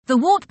The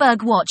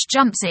Wartburg Watch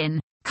jumps in,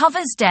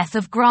 covers death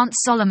of Grant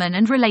Solomon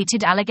and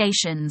related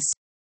allegations.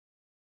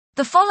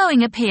 The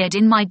following appeared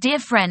in my dear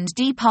friend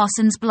D.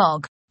 Parsons'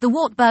 blog, The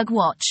Wartburg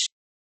Watch.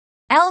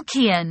 L.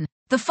 Kian.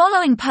 The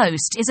following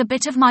post is a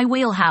bit of my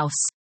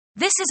wheelhouse.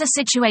 This is a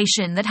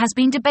situation that has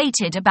been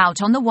debated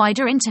about on the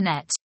wider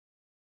internet.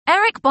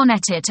 Eric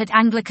Bonnetit at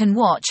Anglican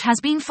Watch has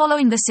been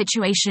following the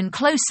situation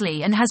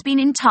closely and has been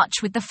in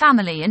touch with the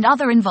family and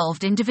other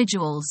involved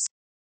individuals.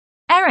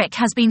 Eric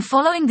has been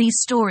following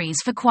these stories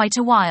for quite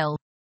a while.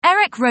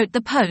 Eric wrote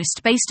the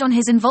post based on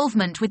his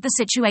involvement with the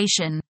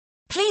situation.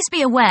 Please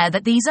be aware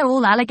that these are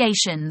all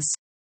allegations.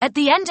 At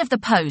the end of the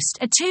post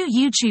are 2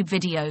 YouTube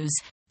videos,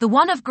 the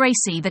one of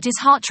Gracie that is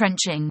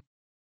heart-wrenching.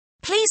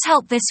 Please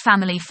help this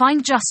family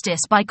find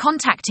justice by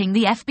contacting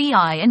the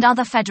FBI and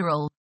other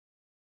federal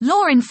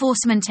law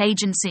enforcement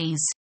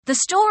agencies. The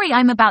story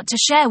I'm about to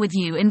share with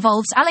you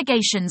involves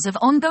allegations of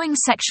ongoing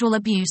sexual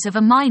abuse of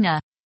a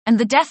minor, and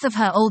the death of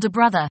her older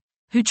brother,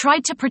 who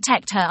tried to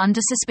protect her under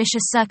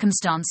suspicious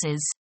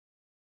circumstances.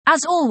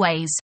 As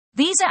always,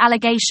 these are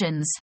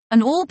allegations,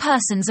 and all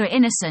persons are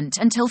innocent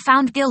until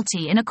found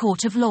guilty in a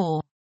court of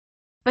law.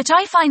 But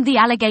I find the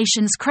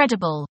allegations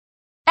credible.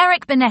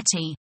 Eric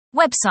Bonetti.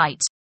 Website.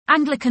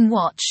 Anglican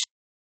Watch.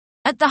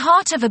 At the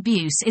heart of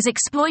abuse is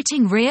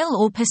exploiting real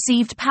or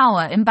perceived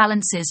power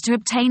imbalances to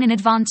obtain an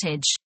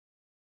advantage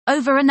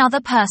over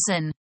another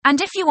person. And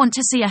if you want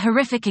to see a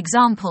horrific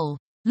example,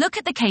 look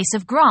at the case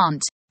of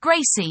Grant,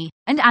 Gracie,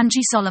 and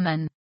Angie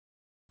Solomon.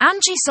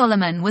 Angie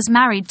Solomon was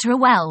married to a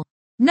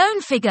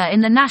well-known figure in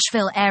the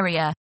Nashville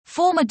area,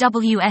 former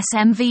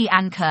WSMV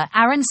anchor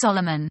Aaron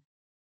Solomon.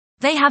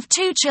 They have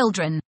 2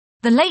 children,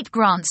 the late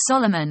Grant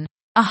Solomon,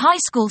 a high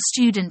school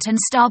student and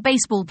star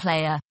baseball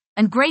player,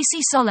 and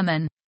Gracie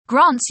Solomon,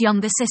 Grant's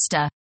younger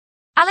sister.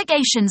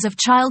 Allegations of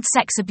child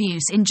sex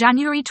abuse. In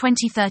January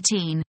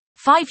 2013,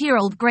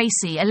 5-year-old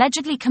Gracie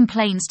allegedly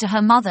complains to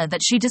her mother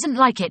that she doesn't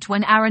like it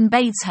when Aaron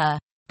bathes her,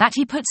 that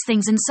he puts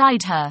things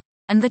inside her,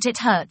 and that it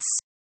hurts.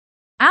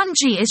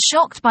 Angie is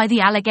shocked by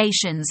the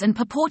allegations and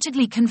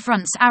purportedly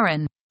confronts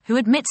Aaron, who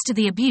admits to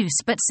the abuse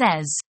but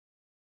says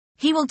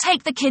he will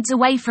take the kids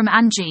away from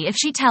Angie if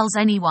she tells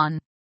anyone.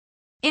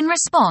 In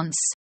response,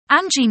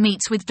 Angie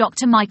meets with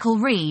Dr. Michael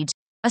Reed,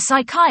 a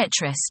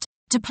psychiatrist,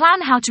 to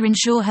plan how to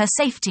ensure her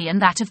safety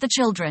and that of the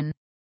children.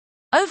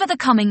 Over the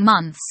coming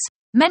months,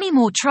 many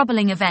more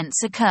troubling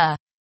events occur,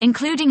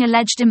 including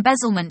alleged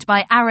embezzlement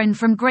by Aaron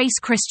from Grace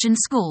Christian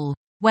School,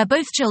 where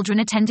both children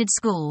attended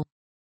school.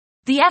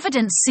 The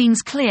evidence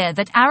seems clear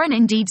that Aaron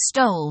indeed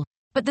stole,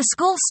 but the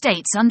school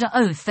states under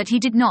oath that he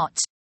did not.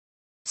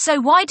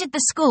 So why did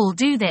the school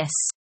do this?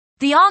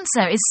 The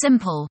answer is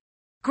simple.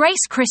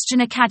 Grace Christian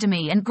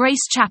Academy and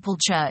Grace Chapel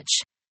Church,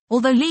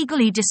 although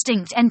legally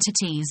distinct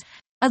entities,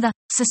 are the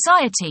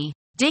society,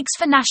 digs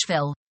for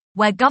Nashville,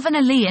 where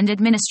Governor Lee and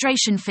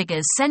administration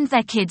figures send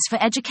their kids for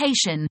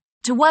education,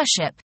 to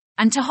worship,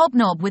 and to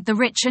hobnob with the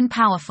rich and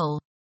powerful.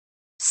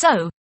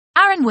 So,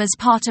 Aaron was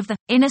part of the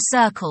inner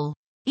circle,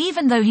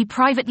 even though he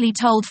privately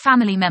told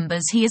family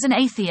members he is an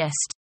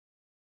atheist.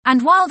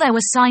 And while there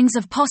were signs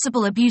of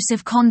possible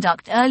abusive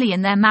conduct early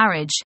in their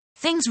marriage,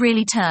 things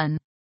really turn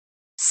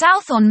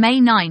south on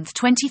May 9,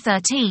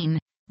 2013,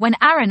 when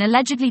Aaron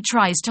allegedly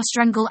tries to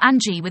strangle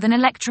Angie with an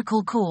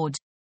electrical cord.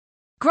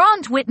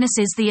 Grant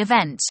witnesses the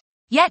event,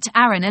 yet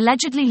Aaron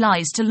allegedly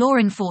lies to law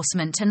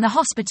enforcement and the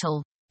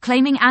hospital,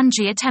 claiming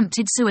Angie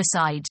attempted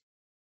suicide.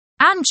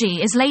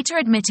 Angie is later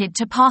admitted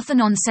to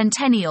Parthenon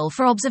Centennial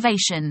for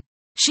observation.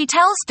 She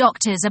tells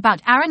doctors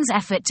about Aaron's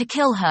effort to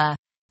kill her,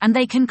 and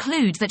they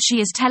conclude that she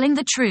is telling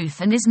the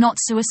truth and is not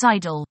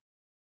suicidal.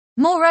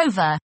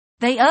 Moreover,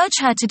 they urge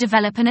her to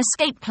develop an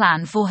escape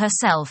plan for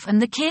herself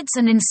and the kids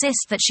and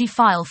insist that she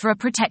file for a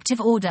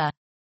protective order.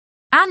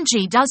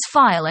 Angie does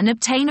file and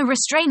obtain a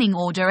restraining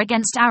order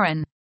against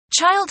Aaron.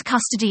 Child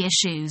custody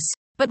issues.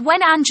 But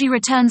when Angie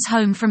returns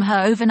home from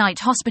her overnight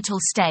hospital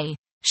stay,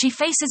 she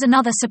faces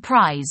another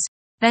surprise.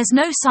 There's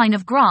no sign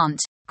of Grant,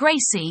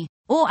 Gracie,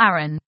 or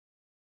Aaron.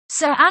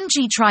 So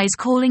Angie tries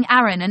calling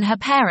Aaron and her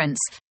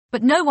parents,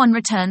 but no one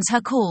returns her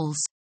calls.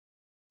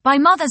 By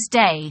Mother's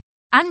Day,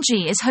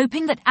 Angie is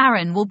hoping that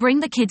Aaron will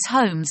bring the kids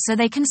home so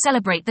they can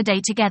celebrate the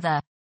day together.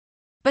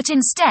 But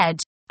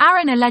instead,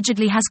 Aaron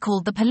allegedly has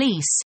called the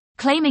police,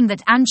 claiming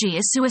that Angie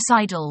is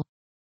suicidal.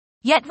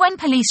 Yet when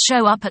police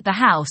show up at the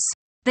house,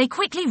 they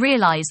quickly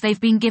realize they've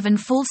been given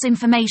false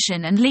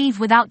information and leave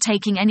without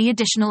taking any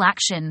additional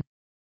action.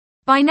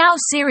 By now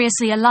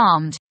seriously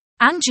alarmed,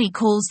 Angie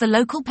calls the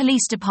local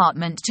police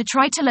department to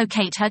try to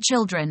locate her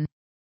children.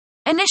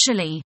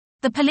 Initially,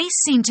 the police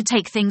seem to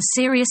take things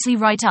seriously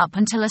right up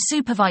until a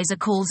supervisor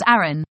calls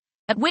Aaron,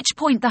 at which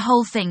point the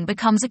whole thing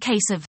becomes a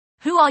case of,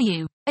 "Who are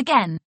you?"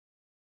 again.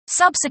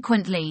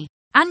 Subsequently,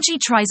 Angie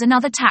tries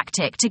another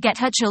tactic to get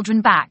her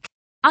children back.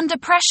 Under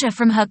pressure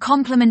from her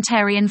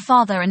complementarian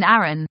father and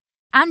Aaron,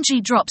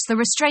 Angie drops the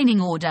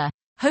restraining order,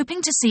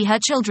 hoping to see her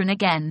children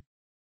again.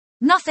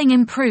 Nothing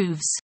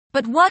improves,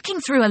 but working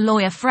through a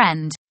lawyer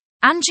friend,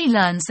 Angie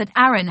learns that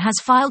Aaron has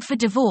filed for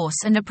divorce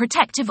and a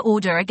protective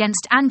order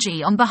against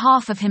Angie on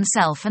behalf of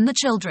himself and the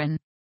children.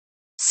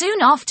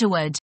 Soon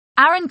afterward,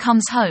 Aaron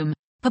comes home,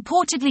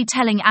 purportedly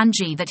telling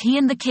Angie that he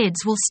and the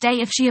kids will stay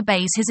if she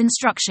obeys his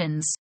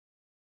instructions.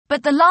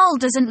 But the lull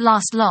doesn't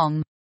last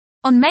long.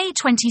 On May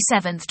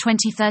 27,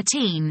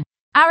 2013,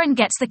 Aaron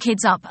gets the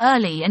kids up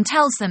early and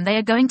tells them they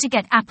are going to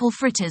get apple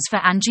fritters for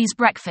Angie's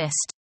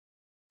breakfast.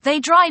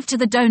 They drive to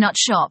the donut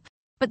shop,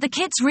 but the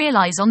kids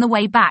realize on the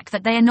way back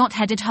that they are not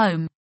headed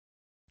home.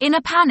 In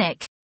a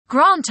panic,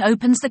 Grant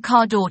opens the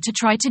car door to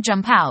try to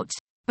jump out,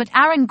 but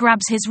Aaron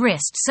grabs his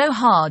wrist so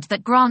hard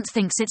that Grant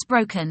thinks it's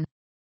broken.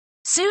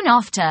 Soon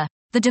after,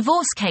 the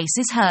divorce case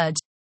is heard.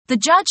 The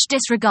judge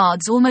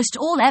disregards almost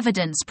all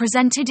evidence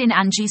presented in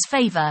Angie's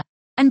favor,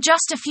 and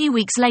just a few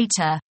weeks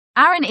later,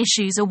 Aaron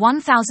issues a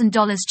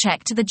 $1,000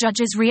 check to the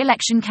judge's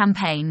re-election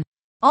campaign,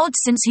 odd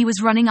since he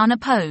was running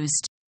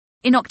unopposed.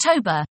 In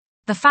October,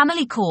 the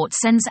family court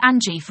sends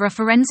Angie for a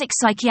forensic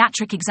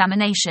psychiatric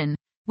examination,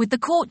 with the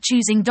court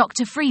choosing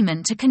Dr.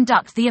 Freeman to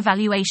conduct the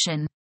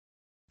evaluation.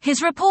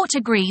 His report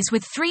agrees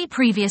with 3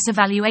 previous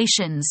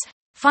evaluations,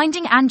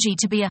 finding Angie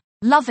to be a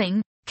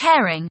loving,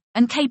 caring,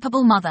 and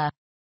capable mother.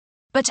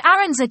 But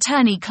Aaron's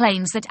attorney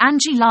claims that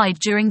Angie lied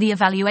during the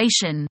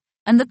evaluation,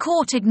 and the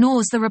court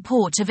ignores the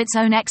report of its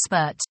own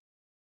expert.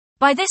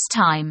 By this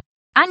time,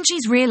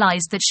 Angie's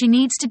realized that she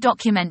needs to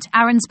document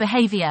Aaron's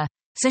behavior,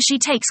 so she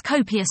takes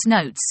copious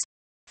notes.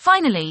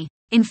 Finally,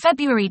 in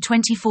February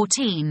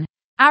 2014,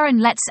 Aaron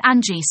lets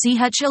Angie see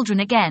her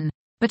children again,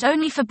 but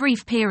only for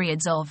brief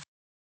periods of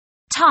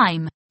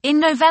time. In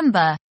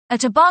November,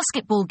 at a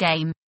basketball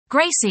game,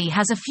 Gracie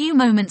has a few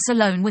moments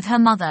alone with her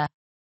mother.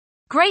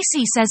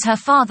 Gracie says her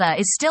father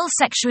is still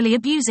sexually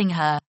abusing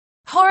her.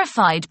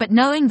 Horrified but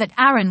knowing that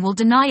Aaron will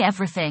deny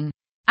everything,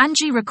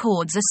 Angie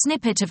records a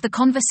snippet of the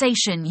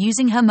conversation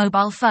using her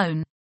mobile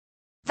phone.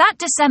 That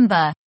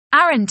December,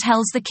 Aaron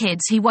tells the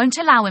kids he won't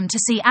allow him to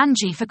see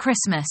Angie for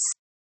Christmas.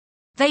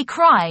 They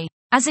cry,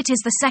 as it is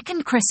the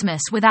second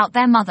Christmas without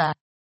their mother.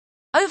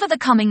 Over the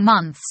coming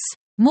months,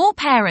 more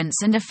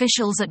parents and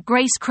officials at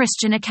Grace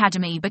Christian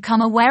Academy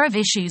become aware of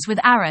issues with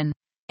Aaron,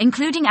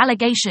 including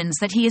allegations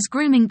that he is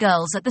grooming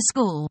girls at the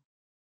school.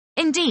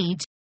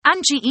 Indeed,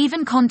 Angie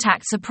even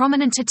contacts a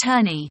prominent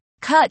attorney,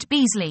 Kurt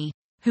Beasley,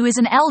 who is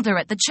an elder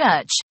at the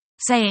church,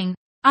 saying,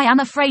 "I am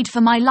afraid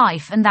for my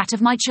life and that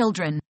of my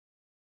children."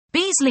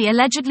 Beasley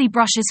allegedly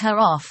brushes her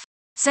off,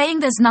 saying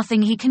there's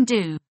nothing he can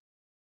do.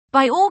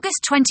 By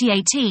August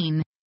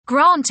 2018,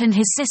 Grant and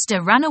his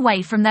sister ran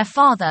away from their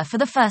father for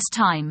the first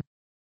time.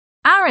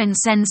 Aaron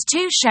sends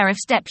 2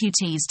 sheriff's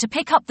deputies to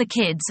pick up the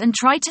kids and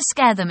try to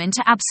scare them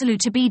into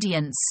absolute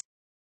obedience.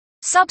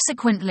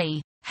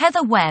 Subsequently,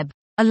 Heather Webb,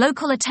 a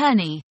local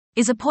attorney,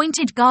 is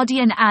appointed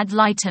guardian ad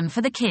litem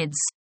for the kids.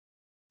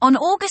 On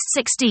August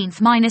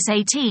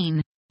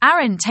 16-18,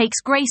 Aaron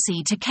takes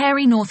Gracie to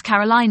Cary, North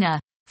Carolina,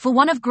 for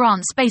one of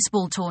Grant's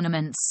baseball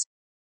tournaments.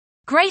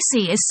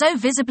 Gracie is so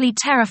visibly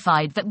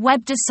terrified that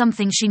Webb does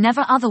something she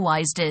never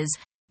otherwise does,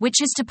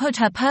 which is to put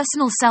her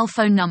personal cell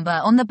phone number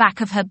on the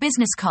back of her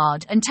business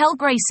card and tell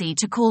Gracie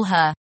to call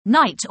her,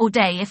 night or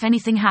day if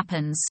anything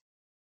happens.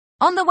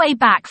 On the way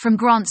back from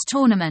Grant's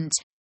tournament,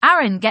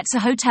 Aaron gets a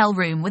hotel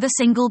room with a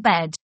single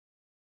bed.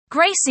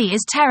 Gracie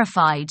is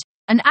terrified,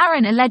 and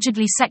Aaron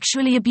allegedly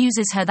sexually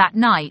abuses her that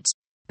night,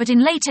 but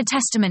in later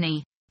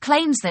testimony,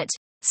 claims that,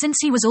 since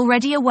he was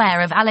already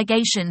aware of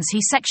allegations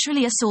he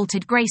sexually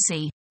assaulted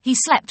Gracie, he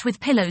slept with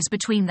pillows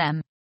between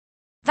them.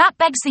 That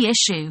begs the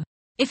issue.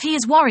 If he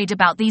is worried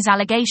about these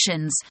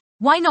allegations,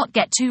 why not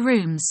get 2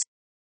 rooms?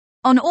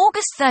 On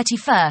August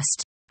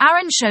 31st,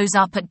 Aaron shows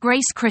up at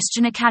Grace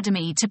Christian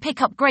Academy to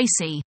pick up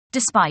Gracie,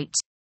 despite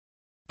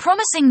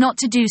promising not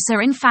to do so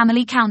in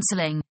family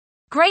counseling.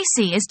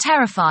 Gracie is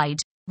terrified,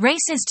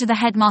 races to the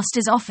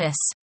headmaster's office,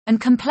 and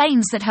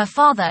complains that her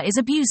father is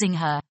abusing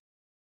her.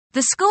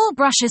 The school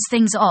brushes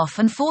things off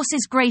and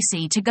forces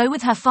Gracie to go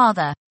with her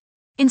father.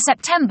 In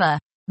September,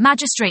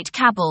 Magistrate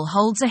Cabell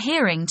holds a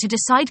hearing to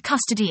decide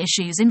custody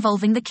issues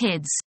involving the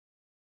kids.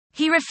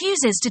 He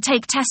refuses to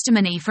take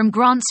testimony from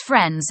Grant's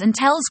friends and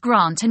tells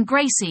Grant and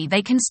Gracie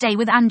they can stay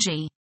with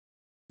Angie.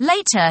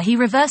 Later he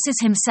reverses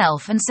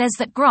himself and says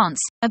that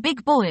Grant's a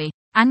big boy,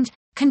 and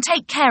can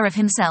take care of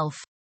himself.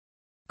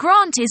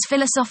 Grant is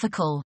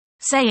philosophical,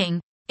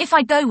 saying, "If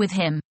I go with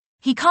him,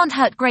 he can't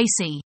hurt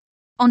Gracie."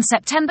 On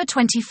September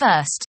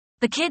 21st,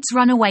 the kids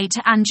run away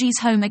to Angie's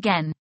home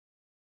again.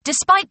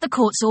 Despite the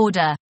court's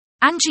order,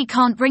 Angie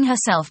can't bring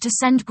herself to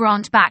send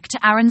Grant back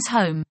to Aaron's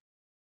home.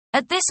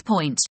 At this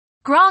point,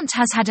 Grant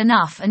has had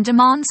enough and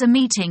demands a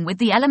meeting with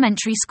the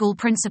elementary school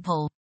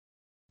principal.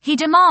 He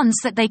demands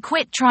that they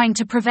quit trying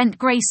to prevent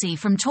Gracie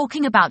from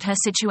talking about her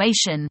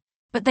situation,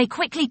 but they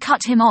quickly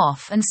cut him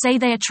off and say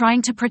they are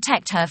trying to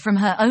protect her from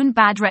her own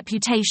bad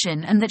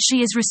reputation and that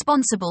she is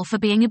responsible for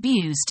being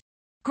abused.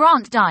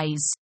 Grant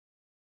dies.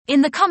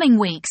 In the coming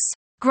weeks,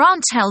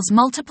 Grant tells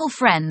multiple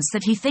friends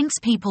that he thinks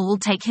people will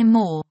take him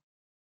more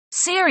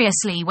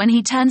seriously when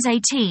he turns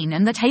 18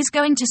 and that he's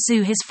going to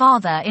sue his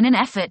father in an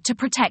effort to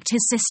protect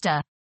his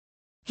sister.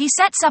 He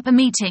sets up a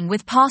meeting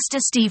with Pastor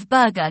Steve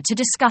Berger to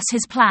discuss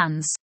his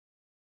plans.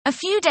 A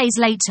few days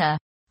later,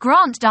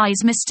 Grant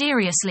dies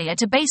mysteriously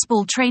at a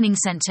baseball training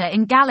center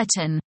in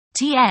Gallatin,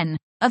 TN,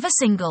 of a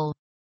single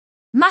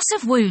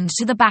massive wound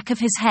to the back of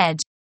his head.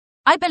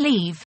 I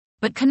believe,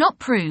 but cannot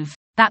prove,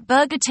 that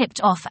Berger tipped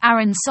off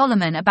Angie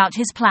Solomon about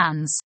his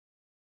plans.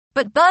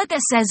 But Berger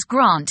says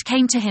Grant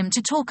came to him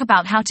to talk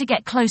about how to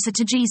get closer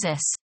to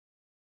Jesus.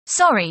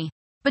 Sorry,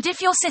 but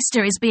if your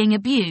sister is being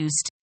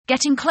abused,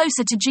 getting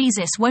closer to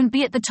Jesus won't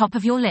be at the top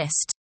of your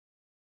list.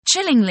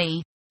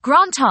 Chillingly,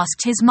 Grant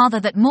asked his mother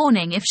that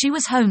morning if she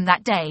was home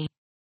that day.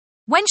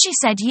 When she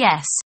said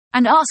yes,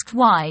 and asked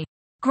why,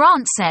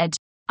 Grant said,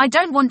 "I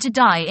don't want to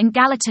die in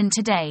Gallatin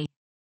today."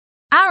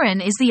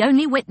 Aaron is the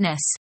only witness,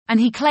 and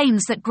he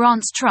claims that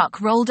Grant's truck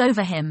rolled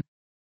over him.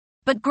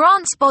 But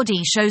Grant's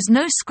body shows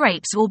no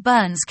scrapes or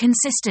burns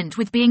consistent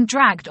with being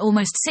dragged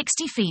almost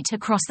 60 feet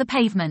across the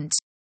pavement.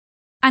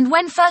 And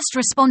when first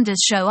responders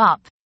show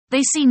up,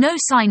 they see no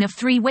sign of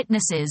 3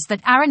 witnesses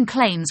that Aaron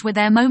claims were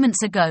there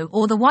moments ago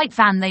or the white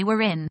van they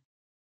were in.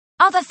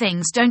 Other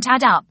things don't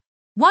add up.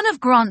 One of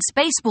Grant's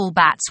baseball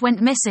bats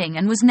went missing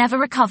and was never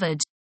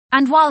recovered.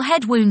 And while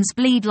head wounds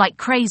bleed like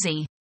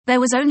crazy, there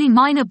was only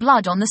minor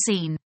blood on the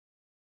scene.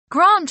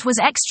 Grant was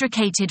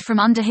extricated from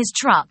under his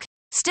truck,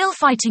 still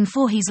fighting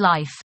for his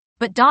life,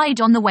 but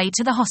died on the way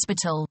to the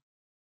hospital.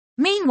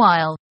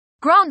 Meanwhile,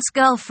 Grant's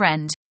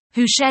girlfriend,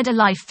 who shared a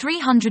Life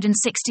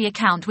 360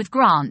 account with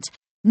Grant,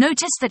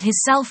 noticed that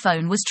his cell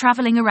phone was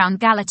traveling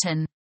around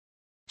Gallatin.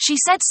 She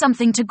said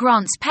something to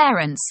Grant's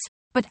parents,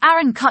 but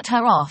Aaron cut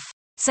her off,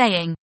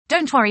 saying,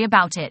 "Don't worry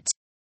about it.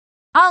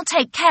 I'll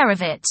take care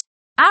of it."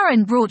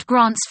 Aaron brought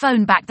Grant's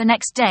phone back the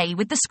next day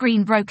with the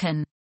screen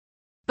broken.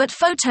 But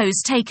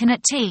photos taken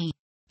at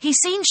T.He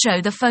scene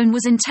show the phone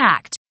was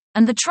intact,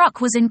 and the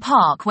truck was in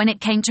park when it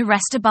came to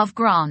rest above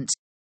Grant.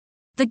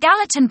 The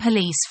Gallatin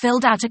police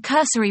filled out a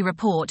cursory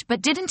report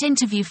but didn't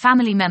interview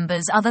family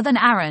members other than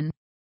Aaron.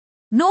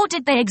 Nor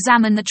did they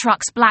examine the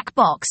truck's black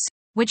box,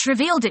 which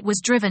revealed it was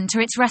driven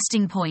to its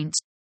resting point.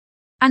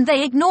 And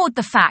they ignored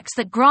the fact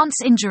that Grant's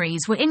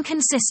injuries were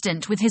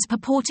inconsistent with his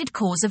purported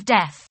cause of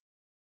death.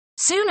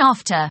 Soon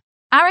after,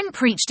 Aaron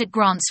preached at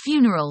Grant's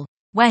funeral,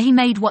 where he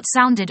made what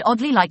sounded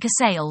oddly like a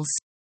sales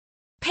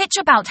pitch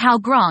about how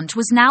Grant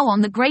was now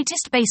on the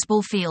greatest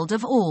baseball field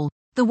of all,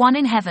 the one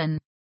in heaven.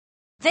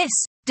 This,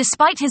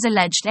 despite his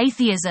alleged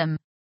atheism.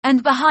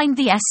 And behind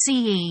the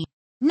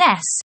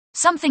SCE-ness,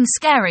 something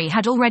scary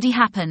had already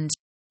happened.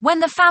 When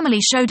the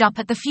family showed up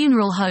at the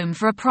funeral home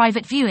for a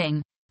private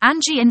viewing,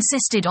 Angie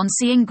insisted on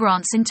seeing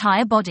Grant's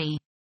entire body.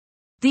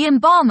 The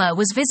embalmer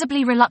was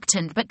visibly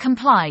reluctant but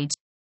complied.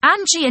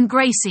 Angie and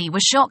Gracie were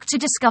shocked to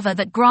discover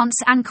that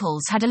Grant's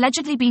ankles had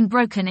allegedly been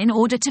broken in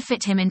order to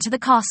fit him into the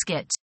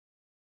casket.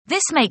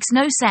 This makes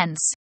no sense,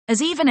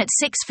 as even at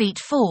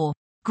 6'4",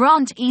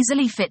 Grant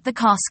easily fit the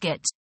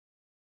casket.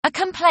 A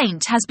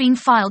complaint has been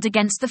filed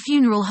against the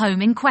funeral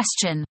home in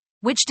question,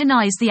 which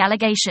denies the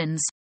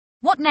allegations.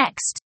 What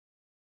next?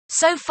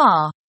 So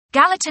far,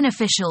 Gallatin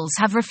officials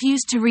have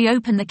refused to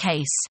reopen the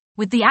case,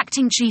 with the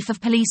acting chief of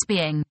police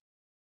being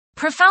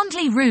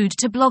profoundly rude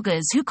to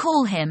bloggers who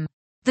call him.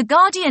 The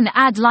Guardian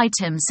ad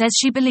litem says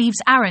she believes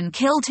Aaron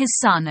killed his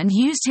son and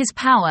used his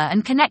power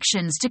and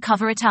connections to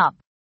cover it up.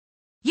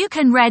 You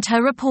can read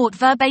her report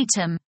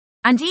verbatim.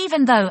 And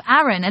even though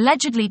Aaron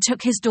allegedly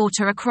took his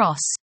daughter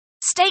across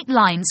state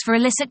lines for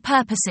illicit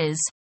purposes,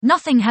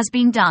 nothing has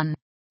been done.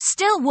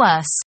 Still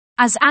worse,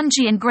 as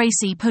Angie and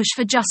Gracie push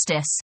for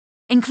justice,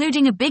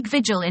 including a big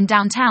vigil in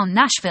downtown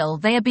Nashville,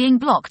 they are being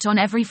blocked on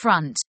every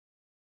front.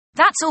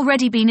 That's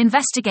already been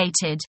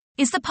investigated,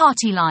 is the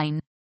party line.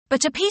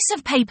 But a piece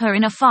of paper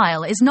in a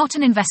file is not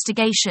an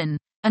investigation,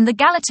 and the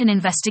Gallatin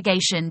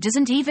investigation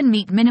doesn't even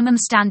meet minimum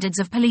standards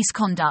of police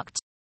conduct.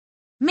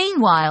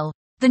 Meanwhile,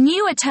 the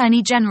new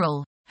Attorney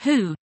General,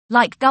 who,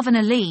 like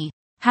Governor Lee,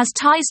 has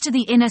ties to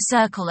the inner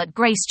circle at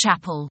Grace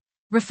Chapel,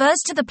 refers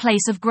to the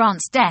place of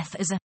Grant's death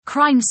as a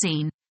crime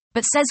scene,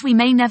 but says we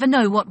may never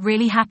know what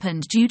really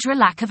happened due to a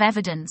lack of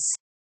evidence.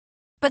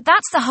 But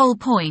that's the whole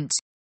point.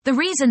 The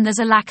reason there's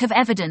a lack of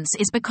evidence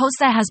is because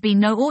there has been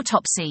no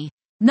autopsy,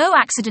 no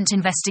accident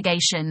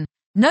investigation,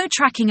 no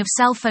tracking of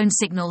cell phone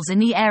signals in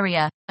the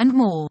area, and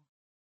more.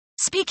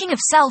 Speaking of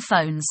cell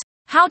phones,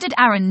 how did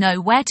Aaron know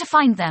where to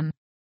find them?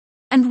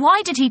 And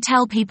why did he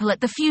tell people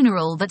at the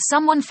funeral that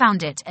someone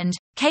found it and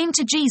came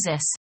to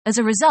Jesus as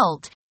a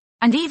result,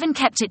 and even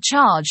kept it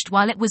charged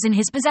while it was in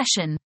his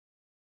possession?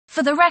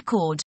 For the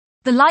record,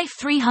 the Life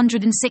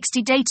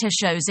 360 data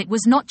shows it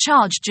was not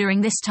charged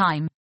during this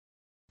time.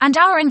 And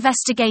our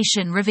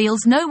investigation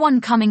reveals no one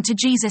coming to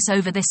Jesus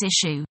over this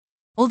issue,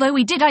 although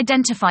we did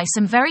identify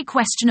some very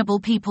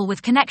questionable people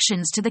with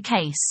connections to the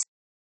case.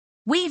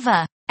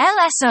 Weaver,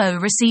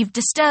 LSO, received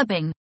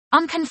disturbing,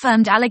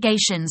 unconfirmed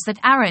allegations that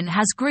Aaron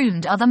has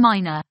groomed other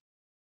minor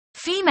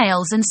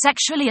females and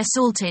sexually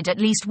assaulted at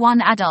least one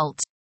adult.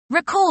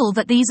 Recall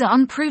that these are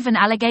unproven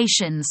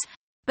allegations,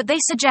 but they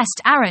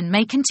suggest Aaron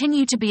may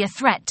continue to be a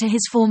threat to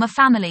his former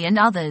family and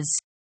others.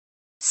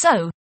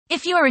 So,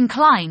 if you are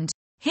inclined,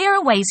 here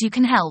are ways you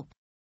can help.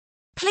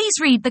 Please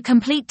read the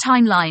complete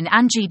timeline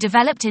Angie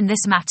developed in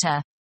this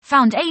matter.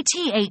 Found at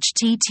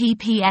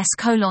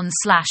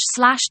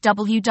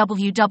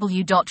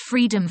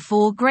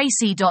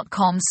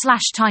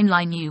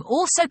https://www.freedom4gracie.com/timeline. You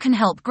also can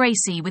help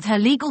Gracie with her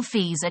legal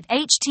fees at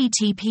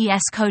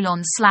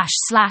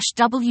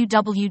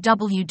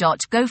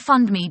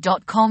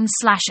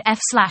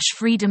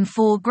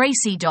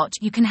https://www.gofundme.com/f/freedom4gracie.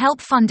 You can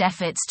help fund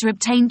efforts to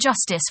obtain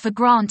justice for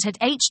Grant at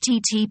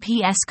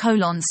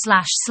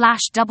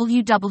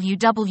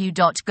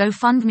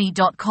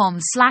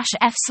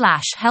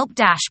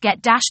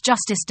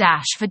https://www.gofundme.com/f/help-get-justice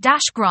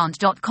for-grant.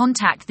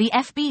 Contact the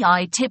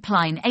FBI tip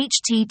line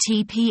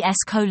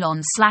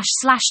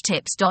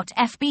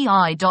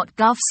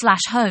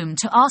https://tips.fbi.gov/home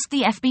to ask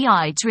the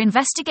FBI to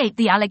investigate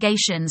the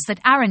allegations that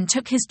Aaron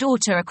took his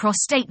daughter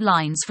across state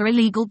lines for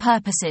illegal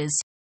purposes.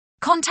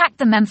 Contact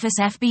the Memphis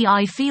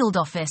FBI field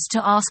office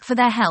to ask for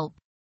their help.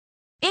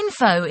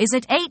 Info is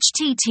at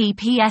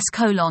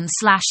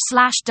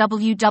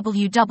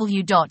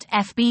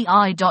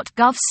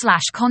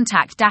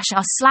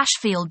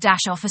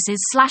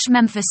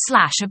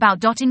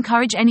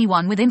Encourage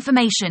anyone with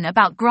information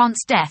about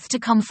Grant's death to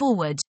come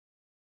forward.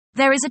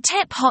 There is a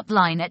tip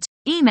hotline at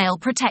email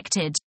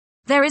protected.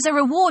 There is a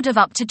reward of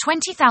up to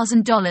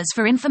 $20,000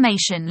 for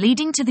information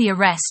leading to the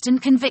arrest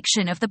and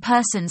conviction of the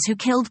persons who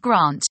killed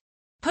Grant.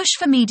 Push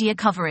for media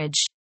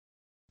coverage.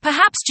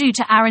 Perhaps due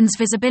to Aaron's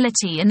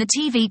visibility in the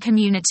TV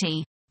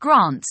community,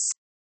 Grant's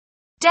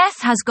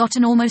death has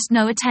gotten almost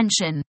no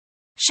attention.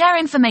 Share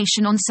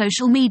information on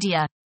social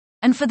media.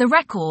 And for the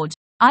record,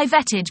 I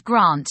vetted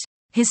Grant,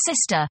 his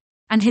sister,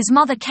 and his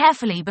mother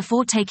carefully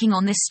before taking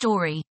on this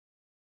story.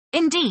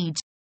 Indeed,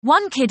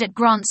 one kid at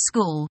Grant's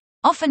school,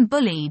 often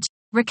bullied,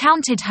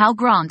 recounted how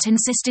Grant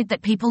insisted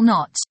that people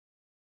not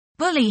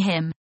bully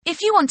him.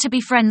 "If you want to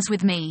be friends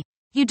with me,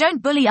 you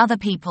don't bully other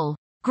people,"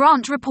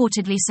 Grant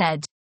reportedly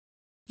said.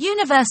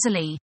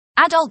 Universally,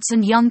 adults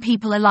and young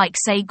people alike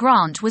say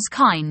Grant was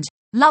kind,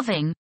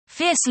 loving,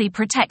 fiercely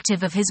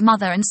protective of his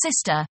mother and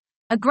sister,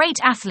 a great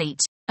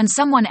athlete, and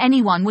someone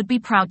anyone would be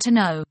proud to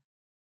know.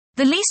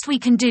 The least we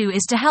can do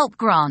is to help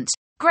Grant,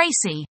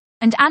 Gracie,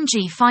 and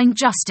Angie find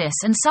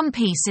justice and some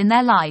peace in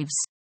their lives.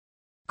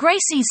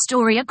 Gracie's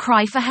story: a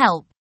cry for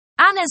help.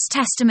 Anna's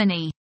testimony.